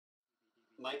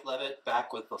Mike Levitt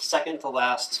back with the second to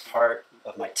last part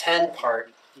of my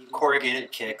 10-part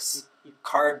Corrugated Kicks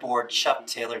cardboard Chuck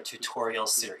Taylor tutorial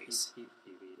series.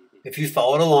 If you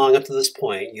followed along up to this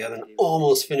point, you have an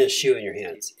almost finished shoe in your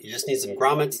hands. You just need some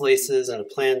grommets, laces, and a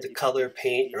plan to color,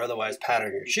 paint, or otherwise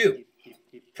pattern your shoe.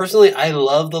 Personally, I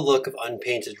love the look of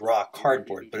unpainted raw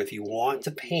cardboard, but if you want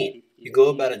to paint, you go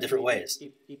about it different ways.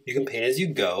 You can paint as you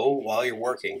go while you're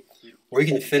working, or you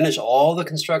can finish all the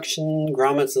construction,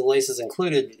 grommets, and laces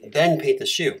included, then paint the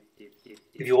shoe.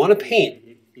 If you want to paint,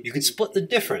 you could split the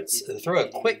difference and throw a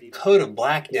quick coat of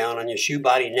black down on your shoe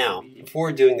body now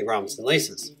before doing the grommets and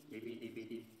laces.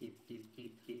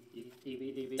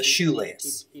 The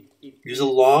shoelace. Use a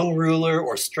long ruler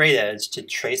or straight edge to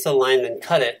trace a line and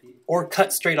cut it, or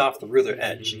cut straight off the ruler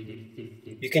edge.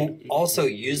 You can also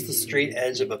use the straight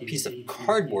edge of a piece of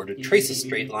cardboard to trace a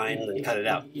straight line and cut it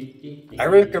out. I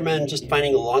recommend just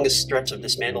finding the longest stretch of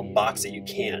dismantled box that you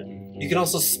can. You can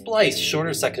also splice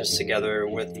shorter sections together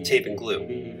with tape and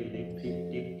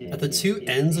glue. At the two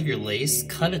ends of your lace,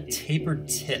 cut a tapered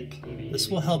tip. This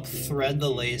will help thread the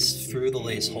lace through the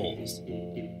lace holes.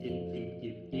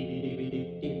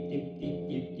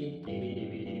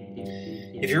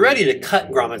 If you're ready to cut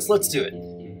grommets, let's do it.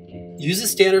 Use a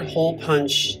standard hole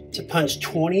punch to punch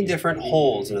 20 different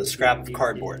holes in a scrap of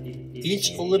cardboard,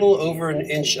 each a little over an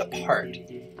inch apart.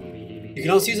 You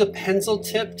can also use a pencil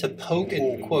tip to poke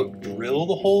and, quote, drill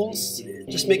the holes.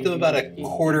 Just make them about a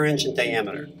quarter inch in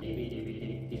diameter.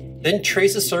 Then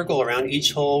trace a circle around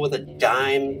each hole with a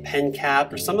dime, pen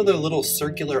cap, or some other little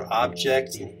circular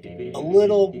object a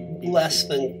little less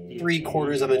than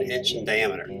 3/4 of an inch in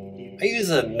diameter. I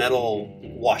use a metal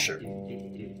washer.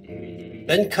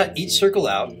 Then cut each circle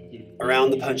out around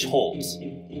the punch holes.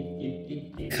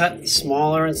 Cut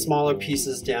smaller and smaller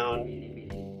pieces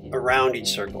down around each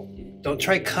circle. Don't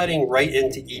try cutting right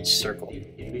into each circle.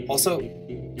 Also,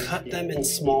 cut them in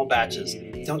small batches.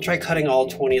 Don't try cutting all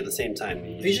 20 at the same time.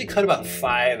 I usually cut about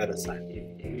 5 at a time.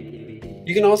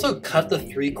 You can also cut the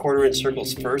 3/4 inch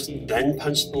circles first, then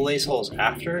punch the lace holes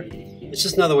after. It's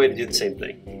just another way to do the same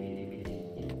thing.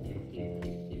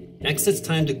 Next, it's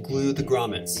time to glue the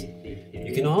grommets.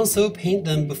 You can also paint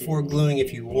them before gluing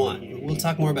if you want, but we'll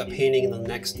talk more about painting in the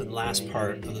next and last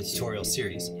part of the tutorial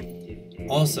series.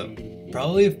 Also,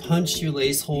 probably have punched your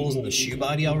lace holes in the shoe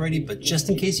body already, but just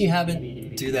in case you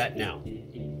haven't, do that now.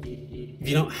 If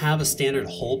you don't have a standard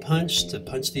hole punch to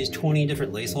punch these 20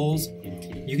 different lace holes,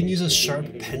 you can use a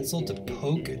sharp pencil to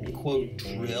poke and, quote,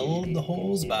 drill the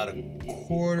holes about a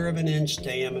quarter of an inch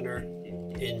diameter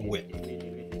in width.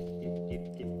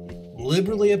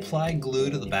 Liberally apply glue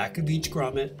to the back of each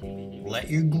grommet, let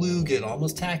your glue get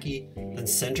almost tacky, then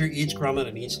center each grommet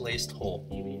on each laced hole.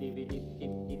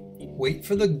 Wait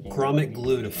for the grommet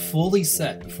glue to fully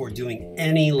set before doing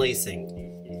any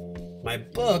lacing. My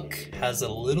book has a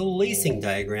little lacing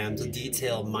diagram to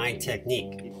detail my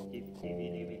technique.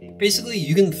 Basically,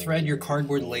 you can thread your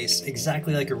cardboard lace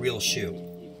exactly like a real shoe.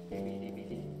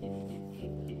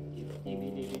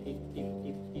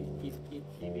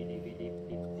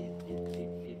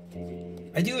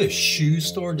 I do a shoe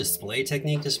store display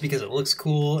technique just because it looks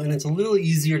cool and it's a little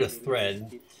easier to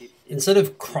thread. Instead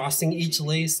of crossing each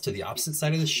lace to the opposite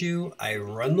side of the shoe, I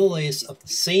run the lace up the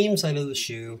same side of the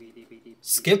shoe,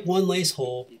 skip one lace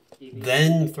hole,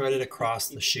 then thread it across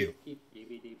the shoe.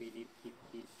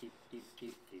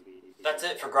 That's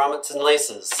it for grommets and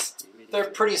laces. They're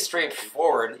pretty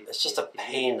straightforward, it's just a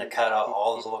pain to cut out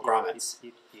all those little grommets.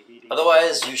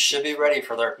 Otherwise, you should be ready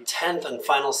for their 10th and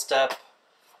final step.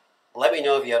 Let me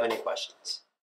know if you have any questions.